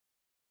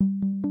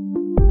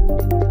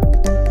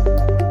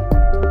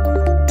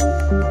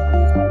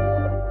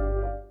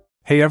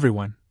Hey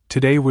everyone,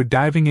 today we're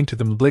diving into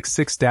the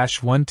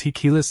MLBHLIK6-1T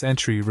keyless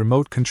entry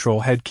remote control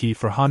head key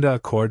for Honda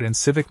Accord and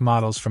Civic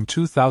models from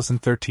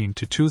 2013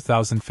 to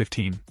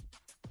 2015.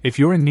 If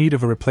you're in need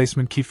of a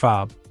replacement key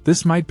fob,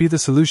 this might be the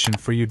solution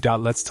for you.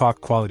 Let's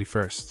talk quality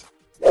first.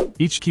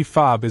 Each key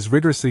fob is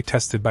rigorously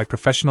tested by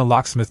professional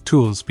locksmith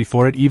tools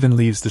before it even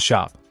leaves the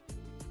shop.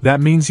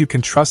 That means you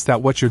can trust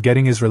that what you're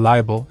getting is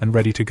reliable and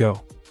ready to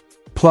go.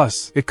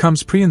 Plus, it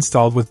comes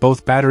pre-installed with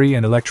both battery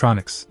and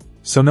electronics,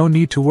 so no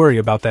need to worry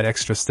about that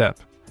extra step.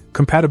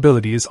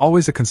 Compatibility is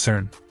always a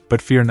concern,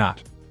 but fear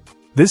not.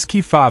 This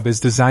key fob is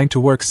designed to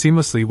work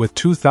seamlessly with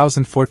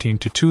 2014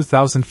 to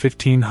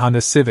 2015 Honda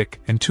Civic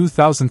and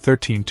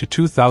 2013 to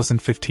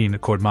 2015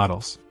 Accord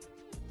models.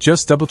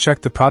 Just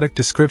double-check the product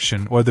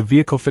description or the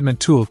vehicle fitment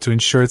tool to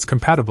ensure it's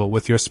compatible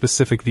with your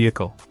specific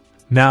vehicle.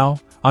 Now,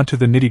 onto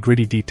the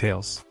nitty-gritty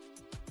details.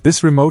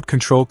 This remote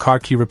control car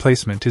key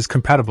replacement is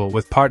compatible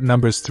with part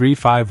numbers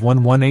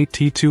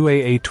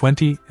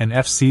 35118T2AA20 and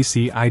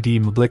FCC ID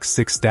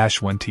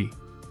MLBHLIK6-1T.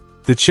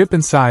 The chip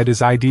inside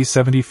is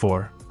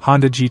ID74,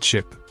 Honda G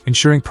chip,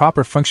 ensuring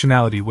proper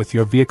functionality with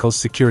your vehicle's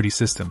security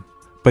system.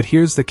 But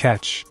here's the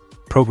catch: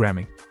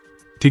 programming.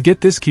 To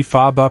get this key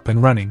fob up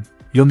and running,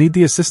 you'll need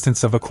the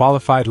assistance of a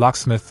qualified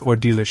locksmith or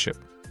dealership.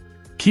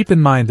 Keep in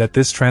mind that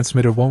this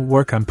transmitter won't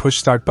work on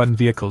push-start button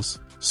vehicles,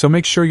 so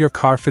make sure your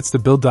car fits the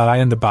build.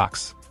 In the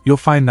box, you'll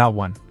find not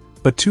one,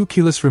 but two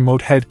keyless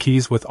remote head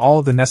keys with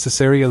all the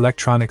necessary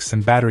electronics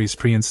and batteries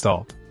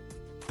pre-installed.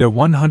 They're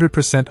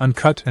 100%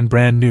 uncut and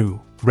brand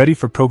new, ready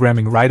for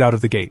programming right out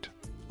of the gate.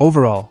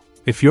 Overall,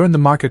 if you're in the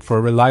market for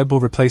a reliable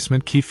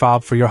replacement key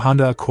fob for your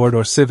Honda Accord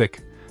or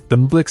Civic, the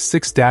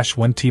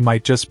MLBHLIK6-1T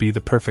might just be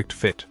the perfect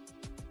fit.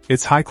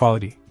 It's high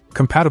quality,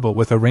 compatible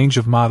with a range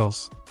of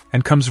models,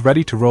 and comes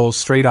ready to roll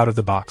straight out of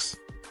the box.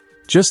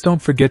 Just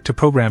don't forget to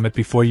program it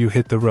before you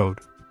hit the road.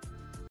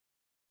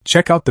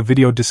 Check out the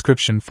video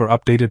description for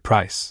updated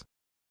price.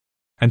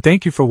 And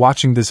thank you for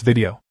watching this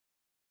video.